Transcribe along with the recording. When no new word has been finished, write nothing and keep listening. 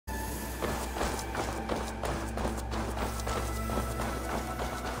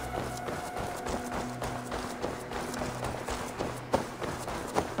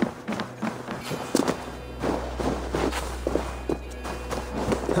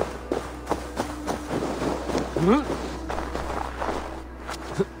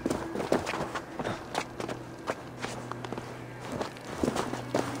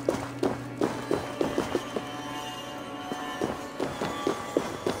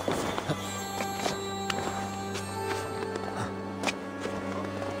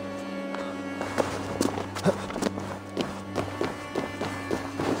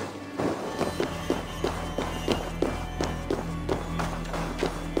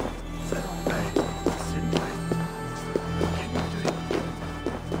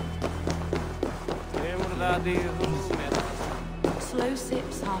Slow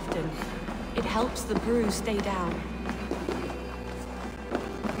sips, Halfdan. It helps the brew stay down.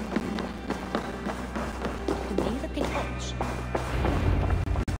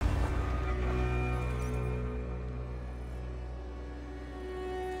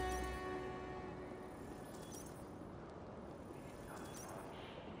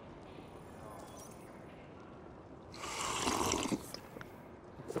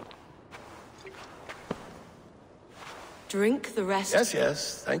 Drink the rest. Yes,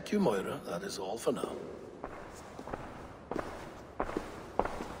 yes. Thank you, Moira. That is all for now.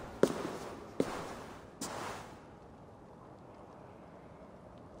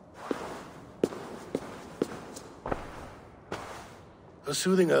 Her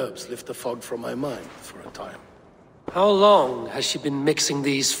soothing herbs lift the fog from my mind for a time. How long has she been mixing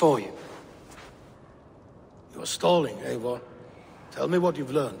these for you? You're stalling, Eivor. Tell me what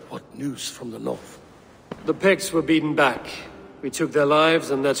you've learned. What news from the north? The Picts were beaten back. We took their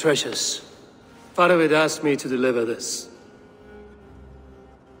lives and their treasures. Faravid asked me to deliver this.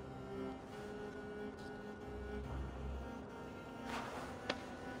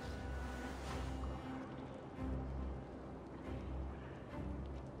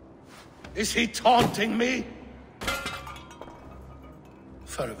 Is he taunting me?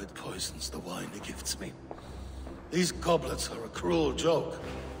 Faravid poisons the wine he gifts me. These goblets are a cruel joke.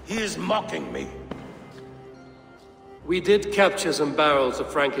 He is mocking me. We did capture some barrels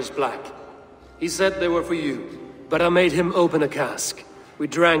of Frankish black. He said they were for you, but I made him open a cask. We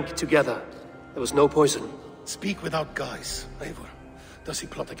drank together. There was no poison. Speak without guise, Eivor. Does he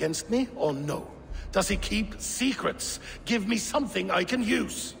plot against me, or no? Does he keep secrets? Give me something I can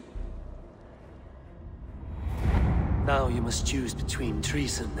use. Now you must choose between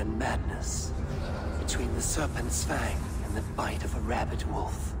treason and madness. Between the serpent's fang and the bite of a rabid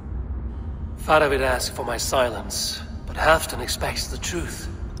wolf. Faravid asked for my silence, but Halfdan expects the truth.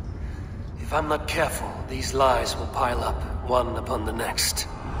 If I'm not careful, these lies will pile up, one upon the next.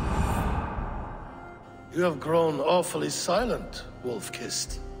 You have grown awfully silent,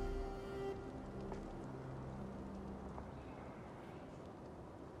 Wolf-Kissed.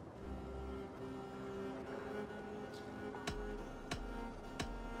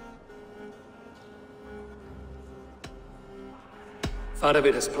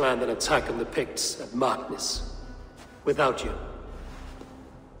 Faravid has planned an attack on the Picts at Magnus. Without you.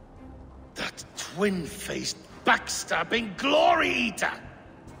 That twin-faced, backstabbing glory-eater!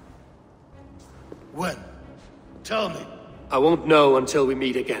 When? Tell me. I won't know until we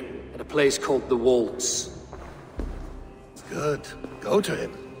meet again, at a place called the Wolds. Good. Go to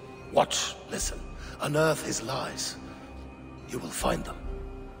him. Watch, listen. Unearth his lies. You will find them.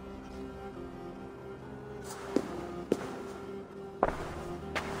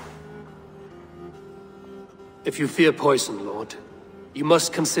 If you fear poison, Lord, you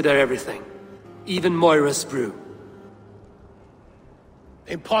must consider everything. Even Moira's brew.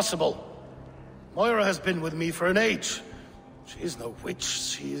 Impossible. Moira has been with me for an age. She is no witch.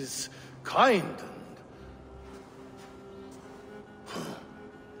 She is kind and...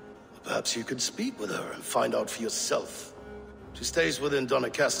 Perhaps you could speak with her and find out for yourself. She stays within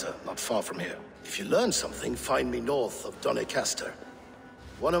Doncaster, not far from here. If you learn something, find me north of Doncaster.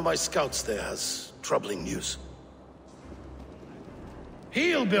 One of my scouts there has troubling news.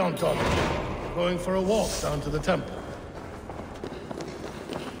 He'll be on top. Going for a walk down to the temple.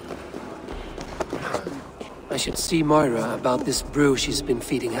 I should see Moira about this brew she's been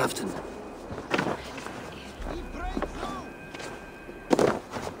feeding Halfdan.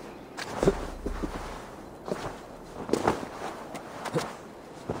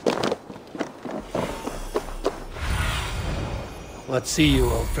 What see you,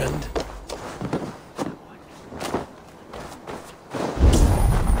 old friend?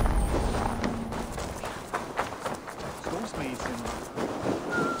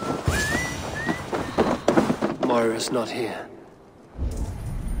 Moira's not here.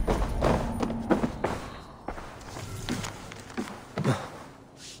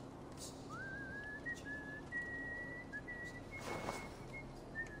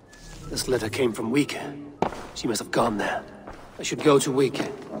 This letter came from Wika. She must have gone there. I should go to Wig.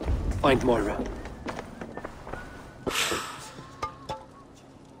 Find Moira.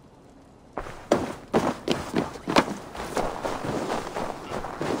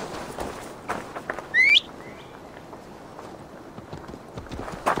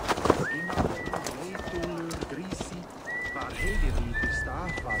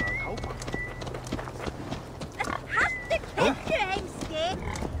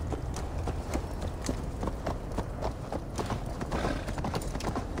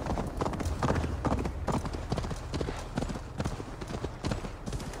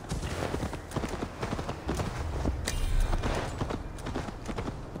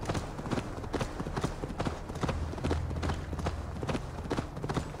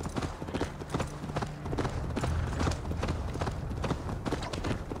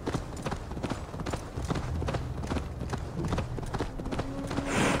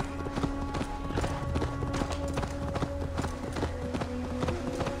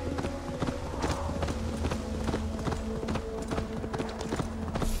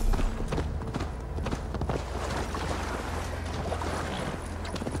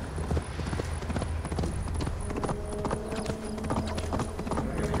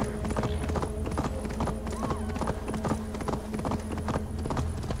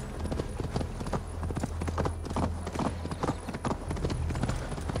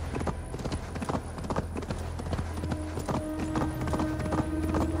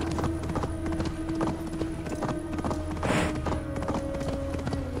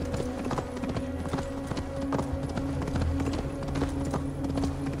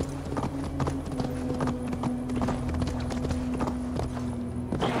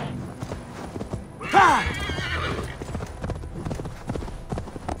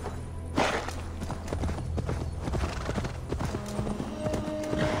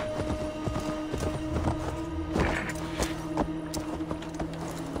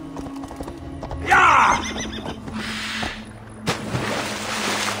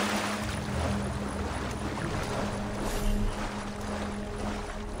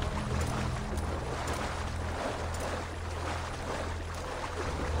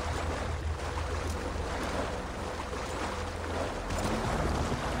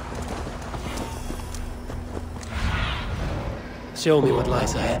 Show me what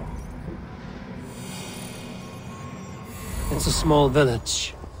lies ahead. It's a small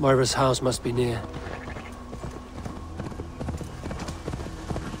village. Moira's house must be near.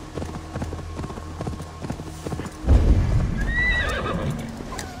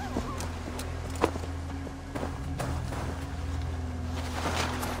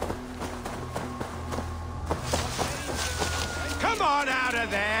 Come on out of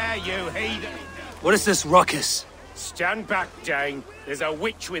there, you heathen! What is this ruckus? Stand back, Dane. There's a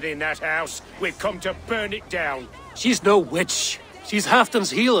witch within that house. We've come to burn it down. She's no witch. She's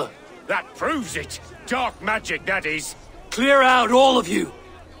Halfdan's healer. That proves it. Dark magic, that is. Clear out, all of you,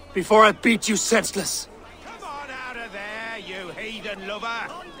 before I beat you senseless. Come on out of there, you heathen lover.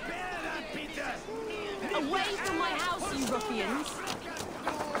 Away from my house, you ruffians!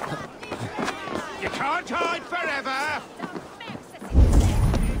 You can't hide forever.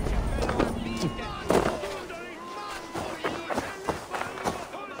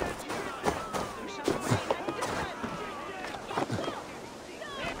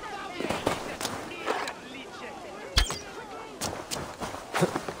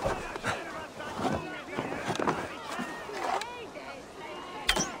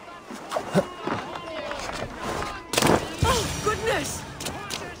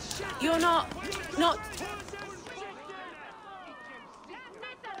 You're not...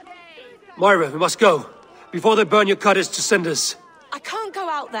 Moira, we must go, before they burn your cottage to cinders. I can't go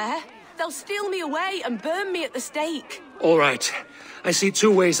out there. They'll steal me away and burn me at the stake. All right. I see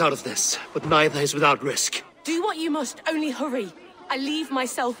two ways out of this, but neither is without risk. Do what you must, only hurry. I leave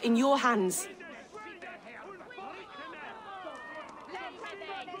myself in your hands.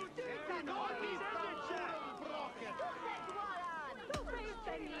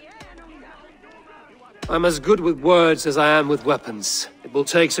 I'm as good with words as I am with weapons. It will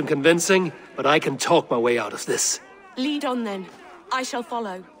take some convincing, but I can talk my way out of this. Lead on then. I shall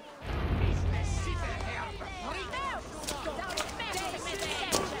follow.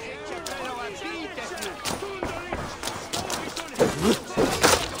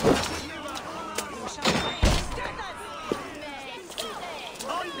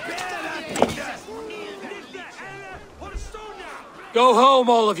 Go home,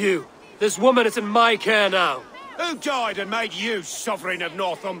 all of you. This woman is in my care now. Who died and made you sovereign of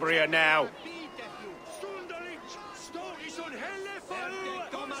Northumbria now?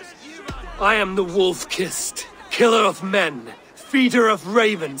 I am the wolf-kissed. Killer of men, feeder of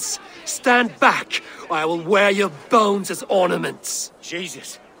ravens, stand back, or I will wear your bones as ornaments.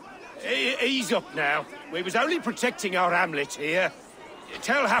 Jesus. Ease up now. We was only protecting our hamlet here.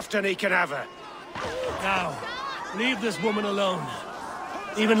 Tell Halfdan he can have her. Now, leave this woman alone.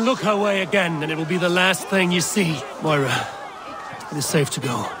 Even look her way again, and it will be the last thing you see. Moira, it is safe to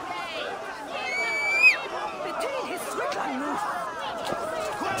go.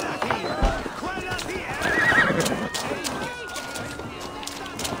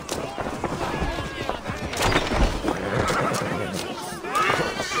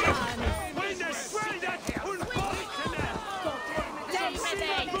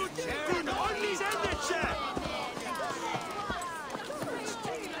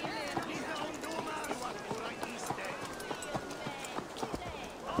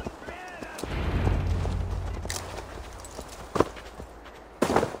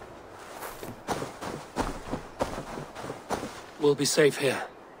 We'll be safe here.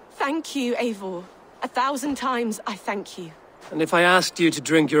 Thank you, Eivor. 1,000 times I thank you. And if I asked you to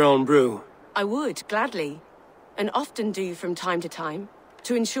drink your own brew? I would, gladly. And often do from time to time,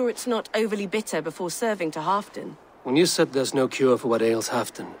 to ensure it's not overly bitter before serving to Halfdan. When you said there's no cure for what ails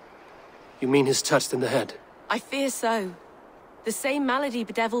Halfdan, you mean he's touched in the head? I fear so. The same malady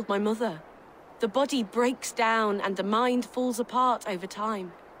bedeviled my mother. The body breaks down and the mind falls apart over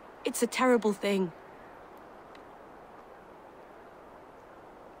time. It's a terrible thing.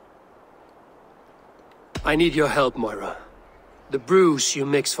 I need your help, Moira. The brews you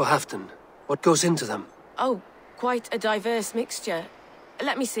mix for Halfdan, what goes into them? Oh, quite a diverse mixture.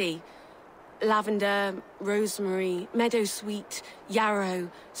 Let me see. Lavender, rosemary, meadowsweet,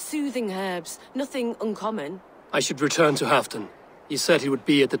 yarrow, soothing herbs, nothing uncommon. I should return to Halfdan. He said he would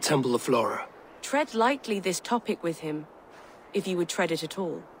be at the Temple of Flora. Tread lightly this topic with him, if you would tread it at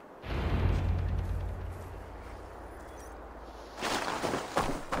all.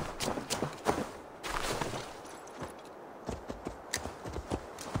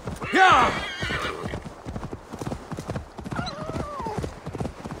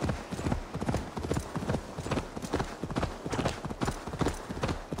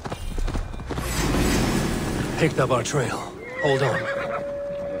 Picked up our trail. Hold on.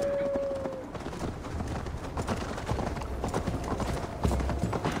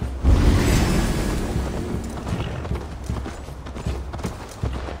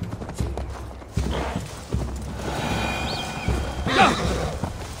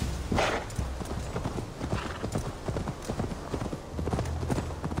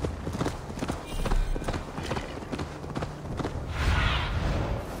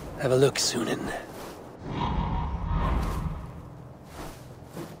 Have a look, Sunan.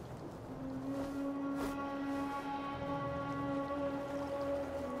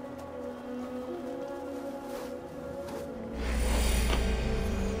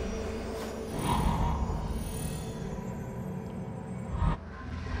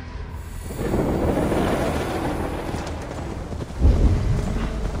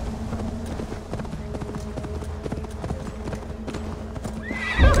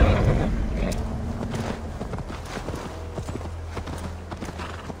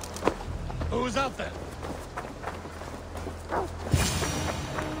 Who's out there?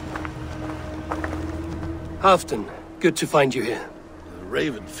 Halfdan, good to find you here. The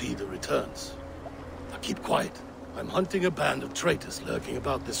Raven Feeder returns. Now keep quiet. I'm hunting a band of traitors lurking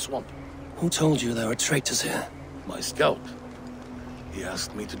about this swamp. Who told you there were traitors here? My scout. He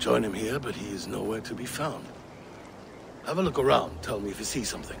asked me to join him here, but he is nowhere to be found. Have a look around. Tell me if you see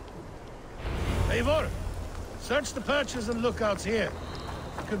something. Eivor! Search the perches and lookouts here.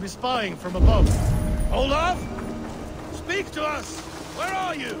 Could be spying from above. Hold off! Speak to us! Where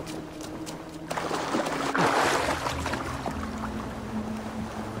are you?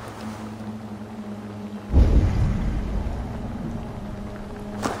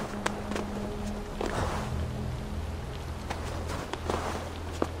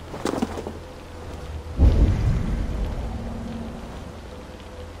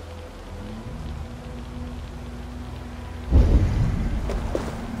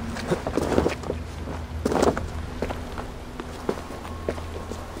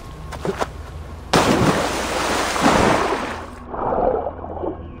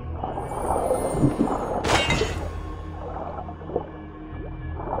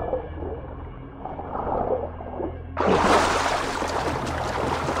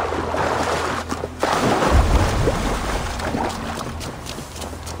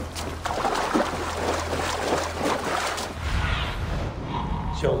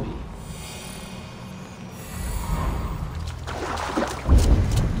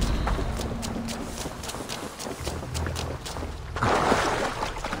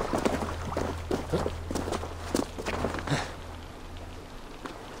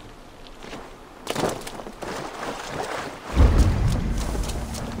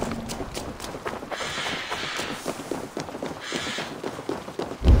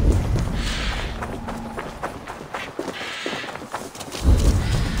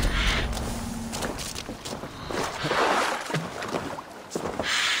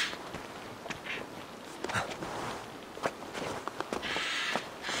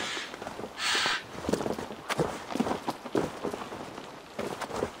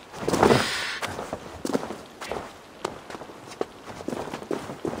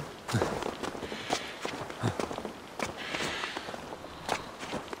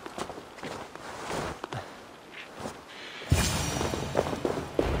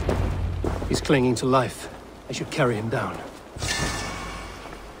 is clinging to life. I should carry him down.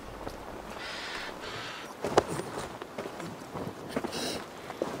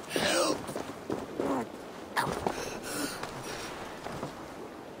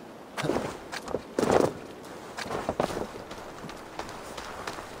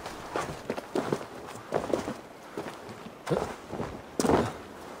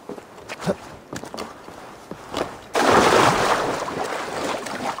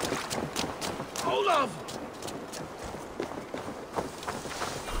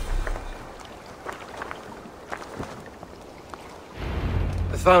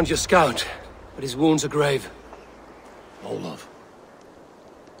 I found your scout, but his wounds are grave. Olaf.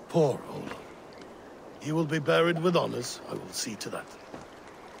 Poor Olaf. He will be buried with honors. I will see to that.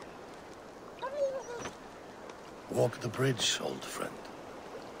 Walk the bridge, old friend.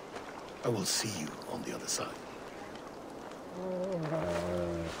 I will see you on the other side.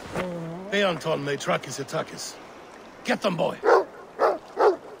 Hey, Anton, Maitrakis Atakis. Get them, boy!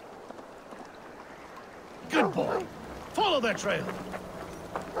 Good boy. Follow their trail.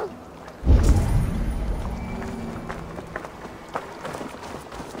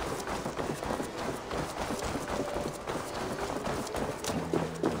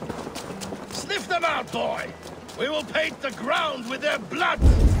 Sniff them out, boy! We will paint the ground with their blood!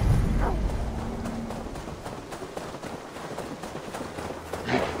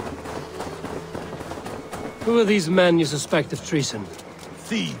 Who are these men you suspect of treason?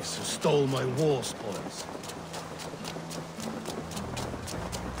 Thieves who stole my war spoils.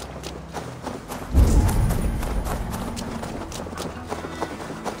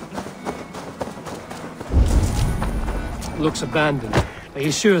 Looks abandoned. Are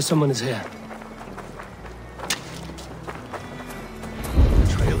you sure someone is here? The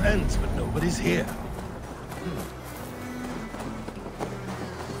trail ends, but nobody's here.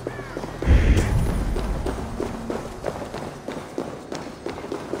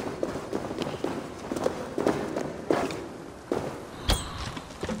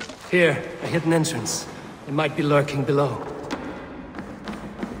 Here, a hidden entrance. It might be lurking below.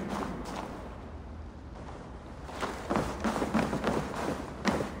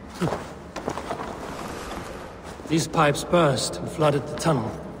 These pipes burst and flooded the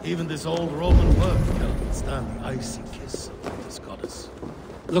tunnel. Even this old Roman work cannot withstand the icy kiss of this goddess.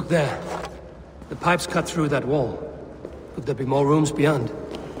 Look there. The pipes cut through that wall. Could there be more rooms beyond?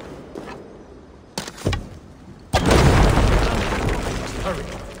 Hurry.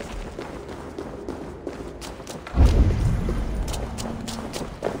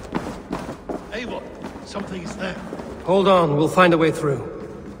 Eivor, something is there. Hold on, we'll find a way through.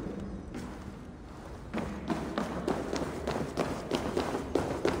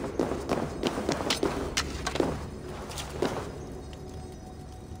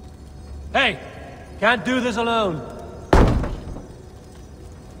 Hey! Can't do this alone!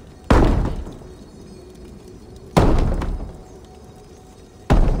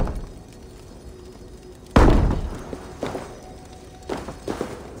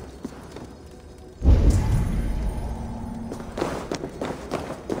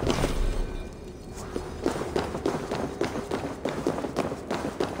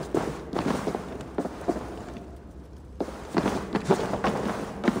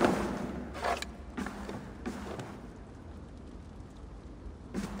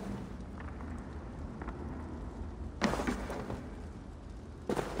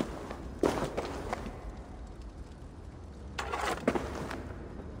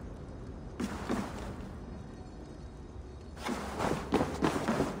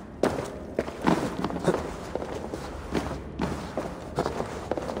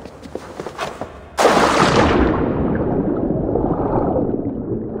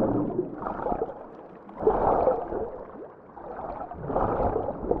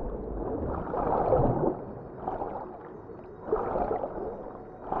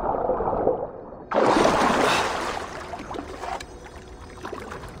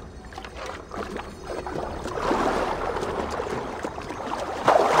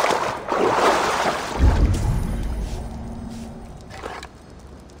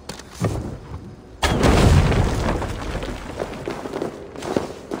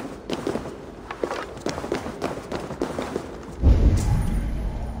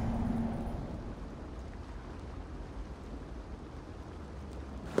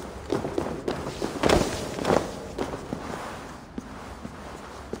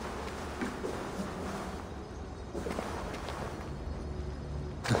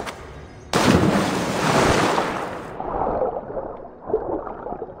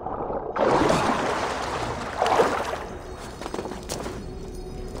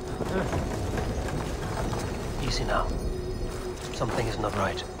 Something is not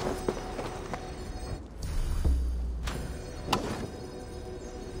right.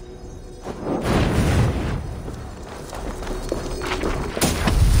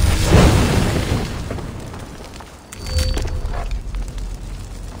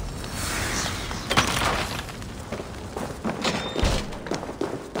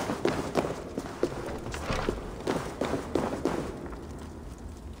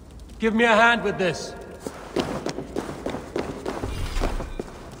 Give me a hand with this.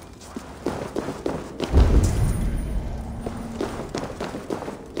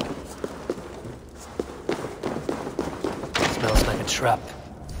 Smells like a trap.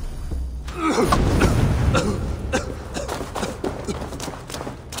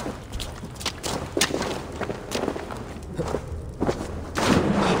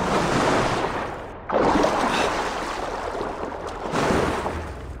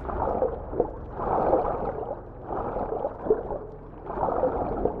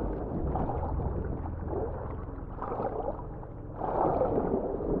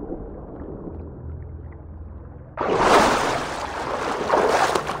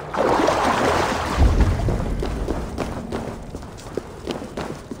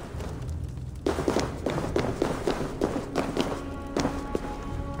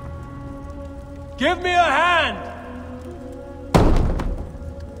 Give me a hand!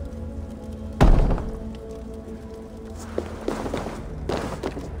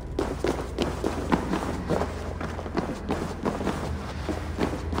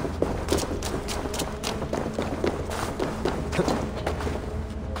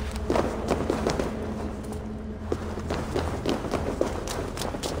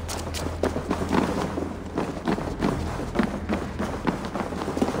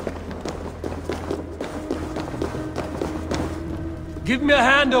 Give me a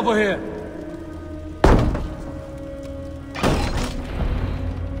hand over here!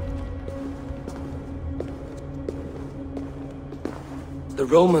 The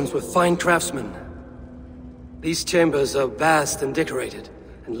Romans were fine craftsmen. These chambers are vast and decorated,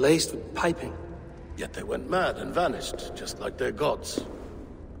 and laced with piping. Yet they went mad and vanished, just like their gods.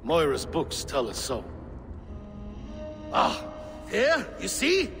 Moira's books tell us so. Ah, here, you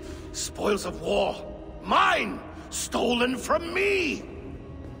see? Spoils of war. Mine! Stolen from me!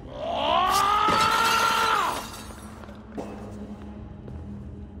 Ah!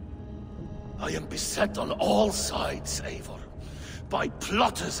 I am beset on all sides, Eivor. By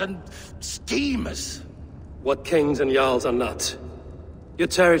plotters and schemers. What kings and jarls are not. Your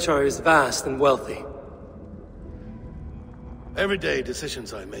territory is vast and wealthy. Everyday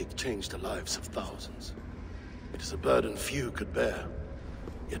decisions I make change the lives of thousands. It is a burden few could bear.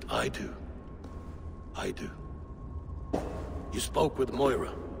 Yet I do. I do. You spoke with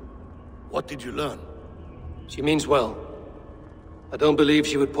Moira. What did you learn? She means well. I don't believe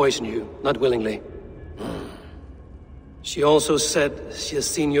she would poison you, not willingly. She also said she has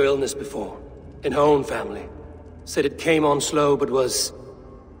seen your illness before, in her own family. Said it came on slow, but was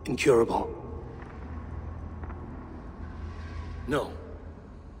incurable. No.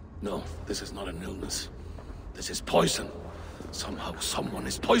 No, this is not an illness. This is poison. Somehow someone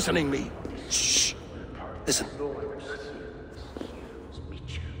is poisoning me. Shh! Listen.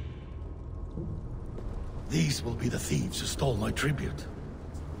 These will be the thieves who stole my tribute.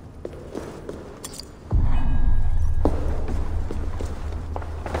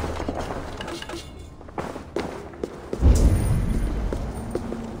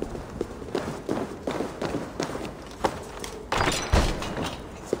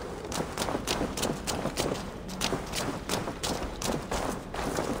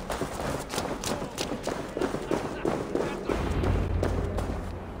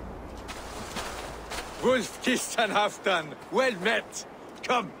 Wolf-kissed and half done. Well met.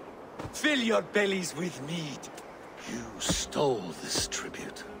 Come, fill your bellies with mead. You stole this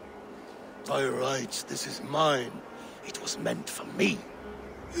tribute. By rights, this is mine. It was meant for me.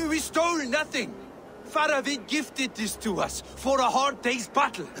 We stole nothing. Faravid gifted this to us for a hard day's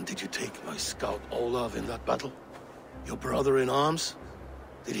battle. And did you take my scout Olav in that battle? Your brother in arms?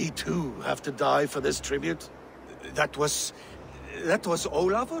 Did he too have to die for this tribute? That was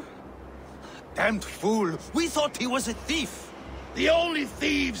Olafur? Damned fool! We thought he was a thief! The only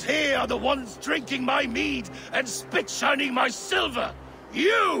thieves here are the ones drinking my mead and spit-shining my silver!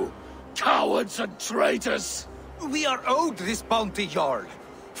 You! Cowards and traitors! We are owed this bounty, Jarl.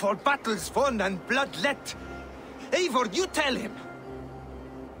 For battles won and blood let. Eivor, you tell him!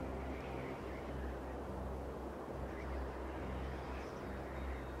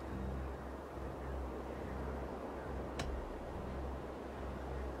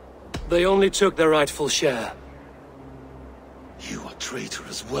 They only took their rightful share. You are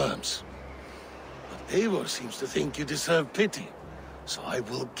traitorous worms. But Eivor seems to think you deserve pity, so I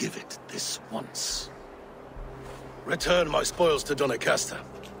will give it this once. Return my spoils to Doncaster,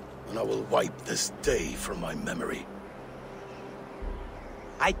 and I will wipe this day from my memory.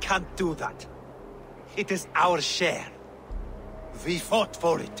 I can't do that. It is our share. We fought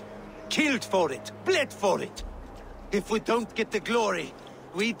for it, killed for it, bled for it. If we don't get the glory,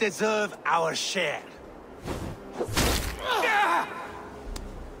 we deserve our share.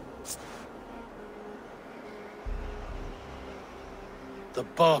 The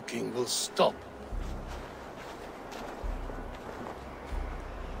barking will stop.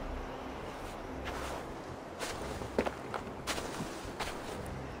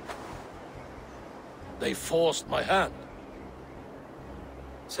 They forced my hand.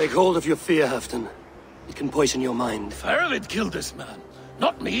 Take hold of your fear, Halfdan. It can poison your mind. Faravid killed this man,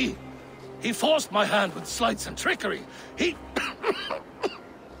 not me. He forced my hand with sleights and trickery. He...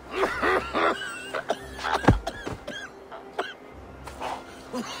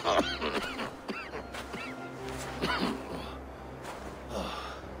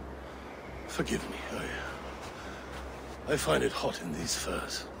 Forgive me. I find it hot in these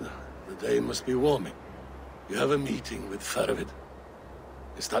furs. The day must be warming. You have a meeting with Faravid.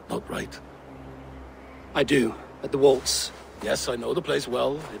 Is that not right? I do, at the waltz. Yes, I know the place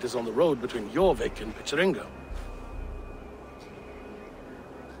well. It is on the road between Jorvik and Picheringa.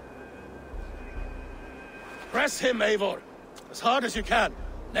 Press him, Eivor, as hard as you can.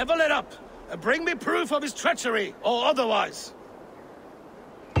 Never let up, and bring me proof of his treachery, or otherwise.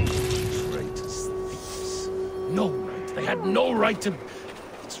 Traitors, thieves. No right. They had no right to...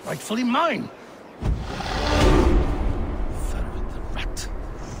 It's rightfully mine. Faravid the rat.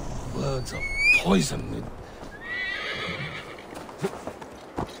 Words of poison.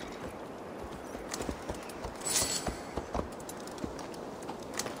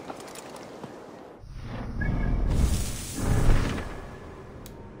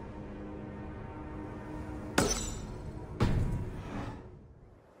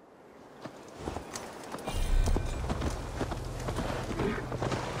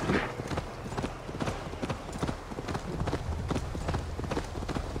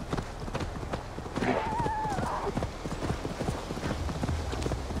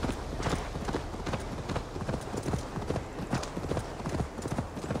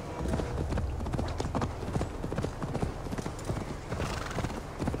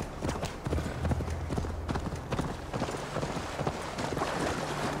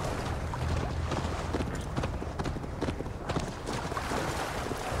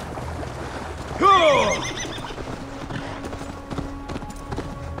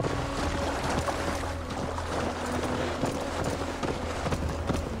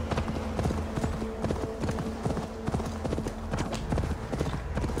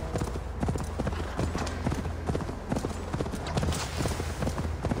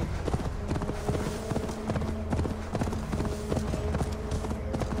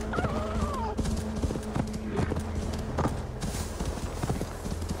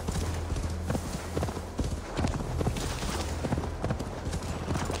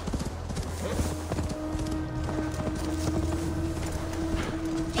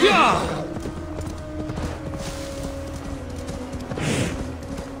 Yeah!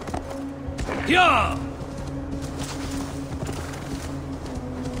 Yeah!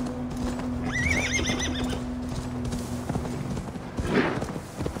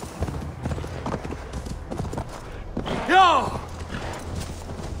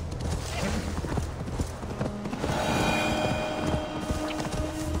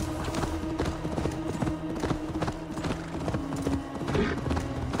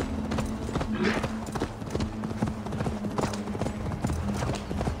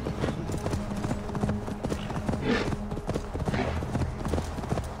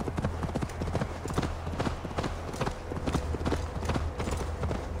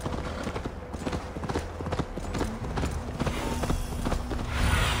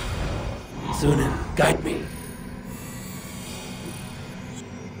 Sunan, guide me.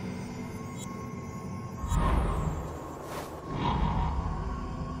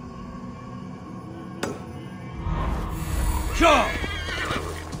 Sure!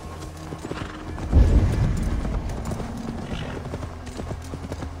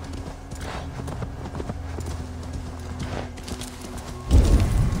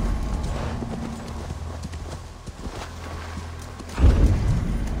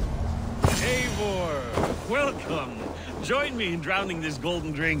 Welcome. Join me in drowning this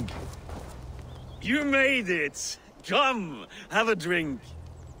golden drink. You made it. Come, have a drink.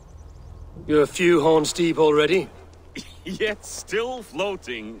 You're a few horns deep already. Yet still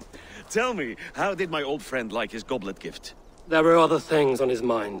floating. Tell me, how did my old friend like his goblet gift? There were other things on his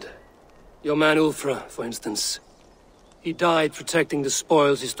mind. Your man Ulfra, for instance. He died protecting the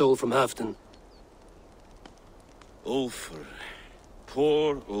spoils he stole from Halfdan. Ulfr.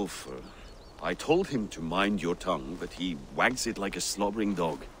 Poor Ulfr. I told him to mind your tongue, but he wags it like a slobbering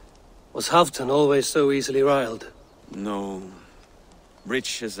dog. Was Halfdan always so easily riled? No.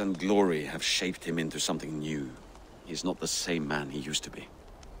 Riches and glory have shaped him into something new. He's not the same man he used to be.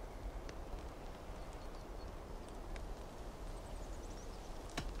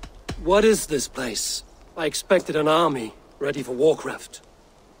 What is this place? I expected an army, ready for warcraft.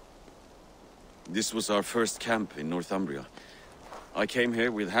 This was our first camp in Northumbria. I came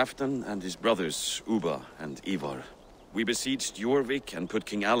here with Halfdan and his brothers, Ubba and Eivor. We besieged Jorvik and put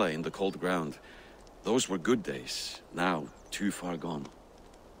King Alla in the cold ground. Those were good days, now too far gone.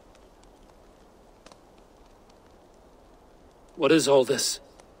 What is all this?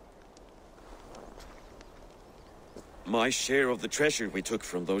 My share of the treasure we took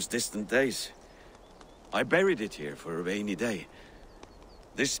from those distant days. I buried it here for a rainy day.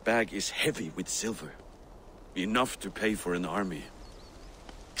 This bag is heavy with silver. Enough to pay for an army.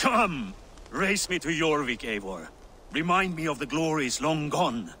 Come! Race me to Jorvik, Eivor. Remind me of the glories long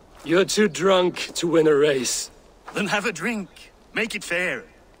gone. You're too drunk to win a race. Then have a drink. Make it fair.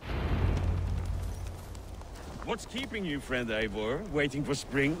 What's keeping you, friend Eivor? Waiting for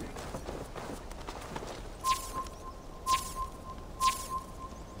spring?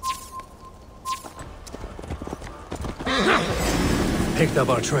 Picked up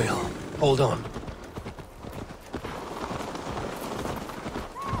our trail. Hold on.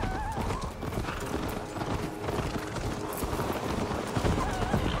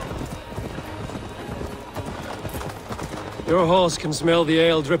 Your horse can smell the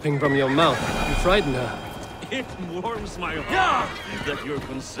ale dripping from your mouth. You frighten her. It warms my heart that you're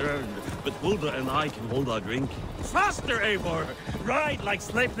concerned, but Hulda and I can hold our drink. Faster, Eivor! Ride like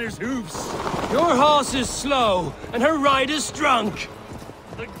Sleipnir's hooves! Your horse is slow, and her rider's drunk!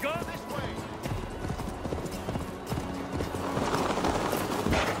 The goddess way!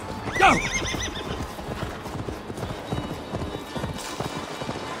 Go!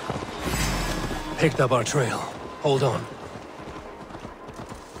 Picked up our trail. Hold on.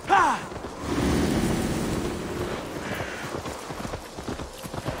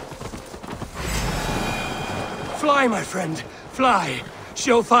 Fly, my friend. Fly.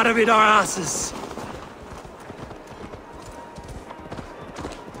 Show Faravid our asses.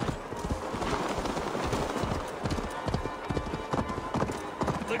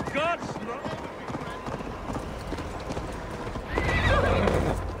 The gods love...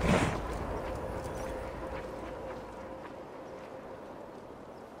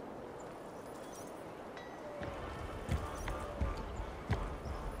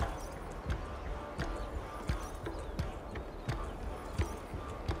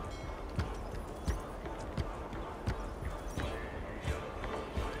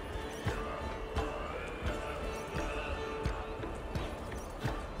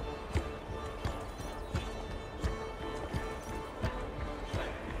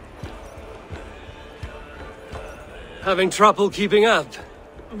 Having trouble keeping up?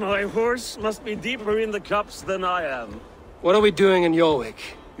 My horse must be deeper in the cups than I am. What are we doing in Jorvik?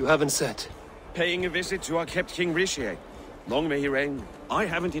 You haven't said. Paying a visit to our kept King Rishi. Long may he reign. I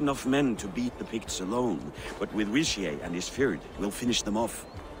haven't enough men to beat the Picts alone, but with Rishi and his Fjord, we'll finish them off.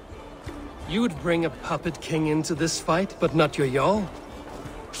 You would bring a puppet king into this fight, but not your Jarl?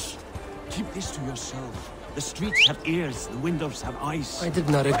 Keep this to yourself. The streets have ears, the windows have eyes. I did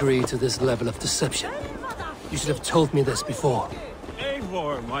not agree to this level of deception. You should have told me this before.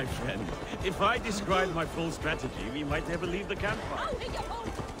 Eivor, my friend. If I described my full strategy, we might never leave the campfire.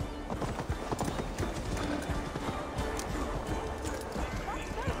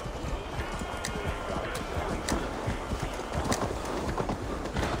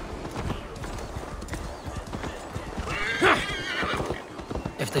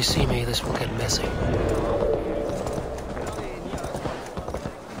 If they see me, this will get messy.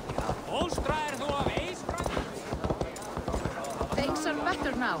 Things are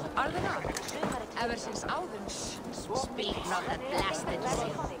better now, are they not? Ever since Auden. Speak not that blasted sin.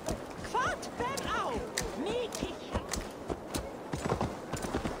 What ben au? Me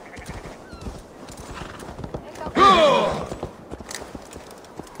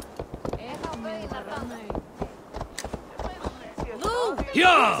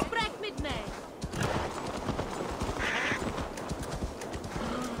Ja! Sprek met mij.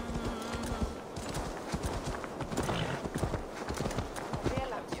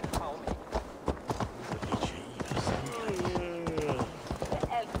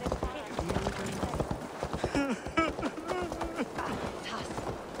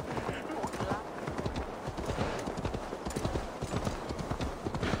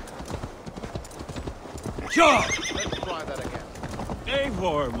 Sure!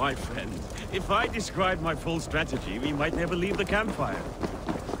 Eivor, my friend. If I described my full strategy, we might never leave the campfire.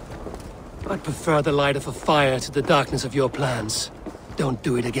 I'd prefer the light of a fire to the darkness of your plans. Don't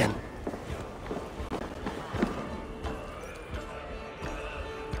do it again.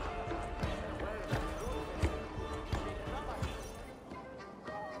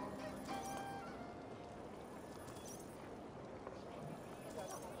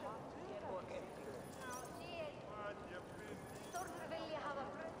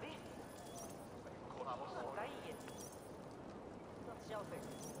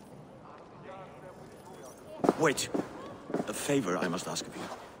 Wait. A favor I must ask of you.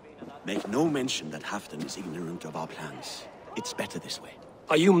 Make no mention that Halfdan is ignorant of our plans. It's better this way.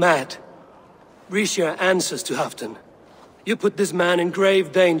 Are you mad? Mercia answers to Halfdan. You put this man in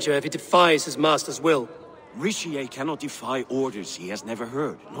grave danger if he defies his master's will. Mercia cannot defy orders he has never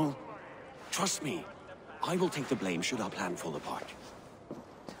heard, no? Trust me. I will take the blame should our plan fall apart.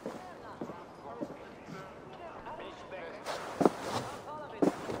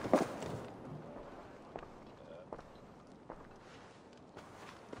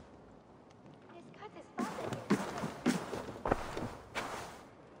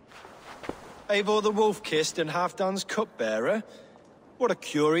 Eivor the Wolf-Kissed and Halfdan's cupbearer? What a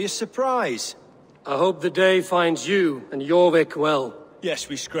curious surprise. I hope the day finds you and Jorvik well. Yes,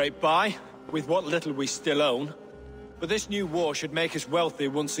 we scrape by, with what little we still own. But this new war should make us wealthy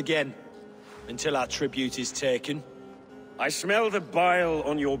once again. Until our tribute is taken. I smell the bile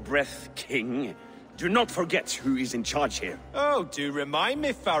on your breath, King. Do not forget who is in charge here. Oh, do remind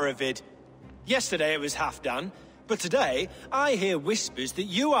me, Faravid. Yesterday it was Halfdan, but today I hear whispers that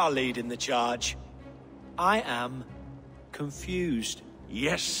you are leading the charge. I am confused.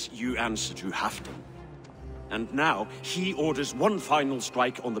 Yes, you answer to Halfdan. And now, he orders one final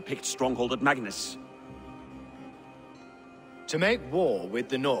strike on the Pict stronghold at Magnus. To make war with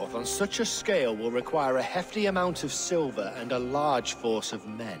the North on such a scale will require a hefty amount of silver and a large force of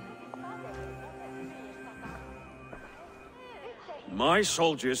men. My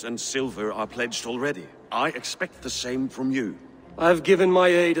soldiers and silver are pledged already. I expect the same from you. I've given my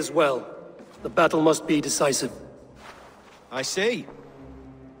aid as well. The battle must be decisive. I see.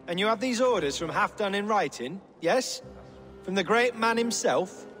 And you have these orders from Halfdan in writing, yes? From the great man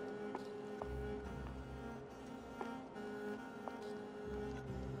himself?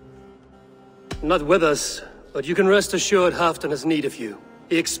 Not with us, but you can rest assured Halfdan has need of you.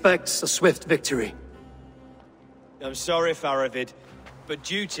 He expects a swift victory. I'm sorry, Faravid, but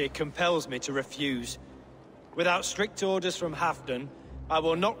duty compels me to refuse. Without strict orders from Halfdan, I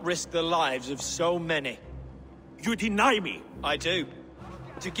will not risk the lives of so many. You deny me! I do.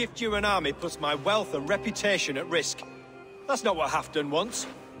 To gift you an army puts my wealth and reputation at risk. That's not what Halfdan wants.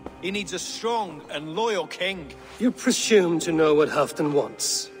 He needs a strong and loyal king. You presume to know what Halfdan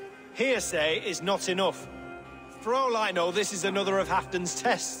wants. Hearsay is not enough. For all I know, this is another of Halfdan's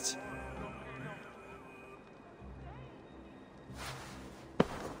tests.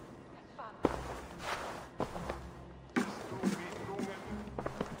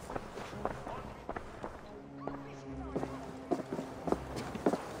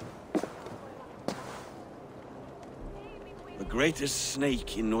 The greatest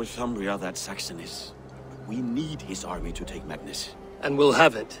snake in Northumbria that Saxon is. We need his army to take Magnus. And we'll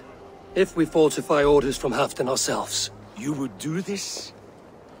have it. If we falsify orders from Halfdan ourselves. You would do this?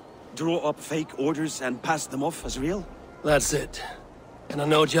 Draw up fake orders and pass them off as real? That's it. And I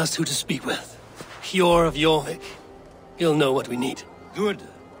know just who to speak with. Hjor of Jorvik. He'll know what we need. Good.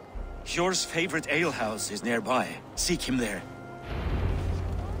 Hjor's favorite alehouse is nearby. Seek him there.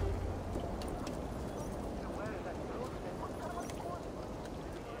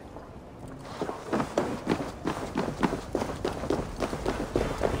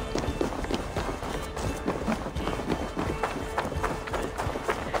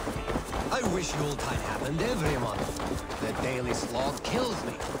 Yuletide happened every month. The daily slog kills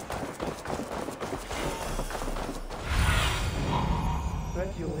me.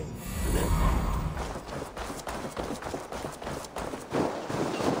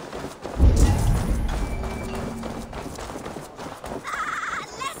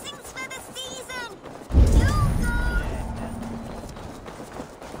 Blessings for the season!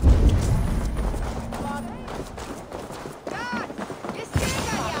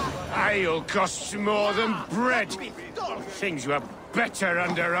 Ale costs more than bread. Things were better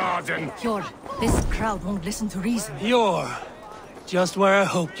under Arden. Hjor, this crowd won't listen to reason. Hjor, just where I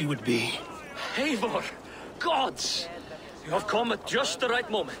hoped you would be. Eivor, gods! You have come at just the right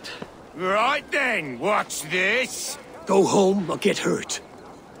moment. Right then, what's this? Go home or get hurt.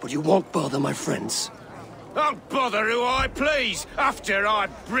 But you won't bother my friends. I'll bother who I please after I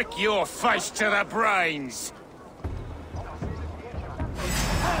brick your face to the brains.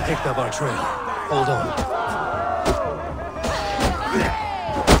 Picked up our trail. Hold on.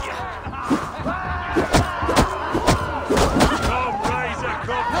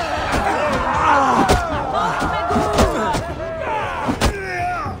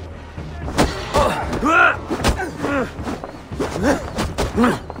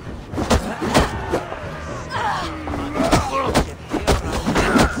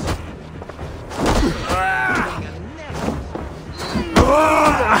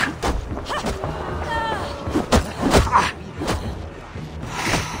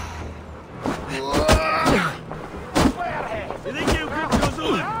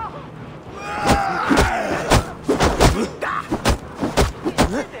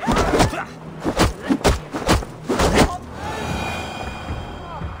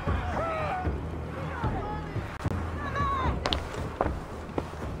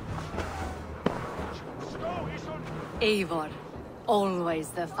 Eivor, always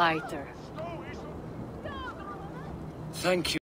the fighter. Thank you.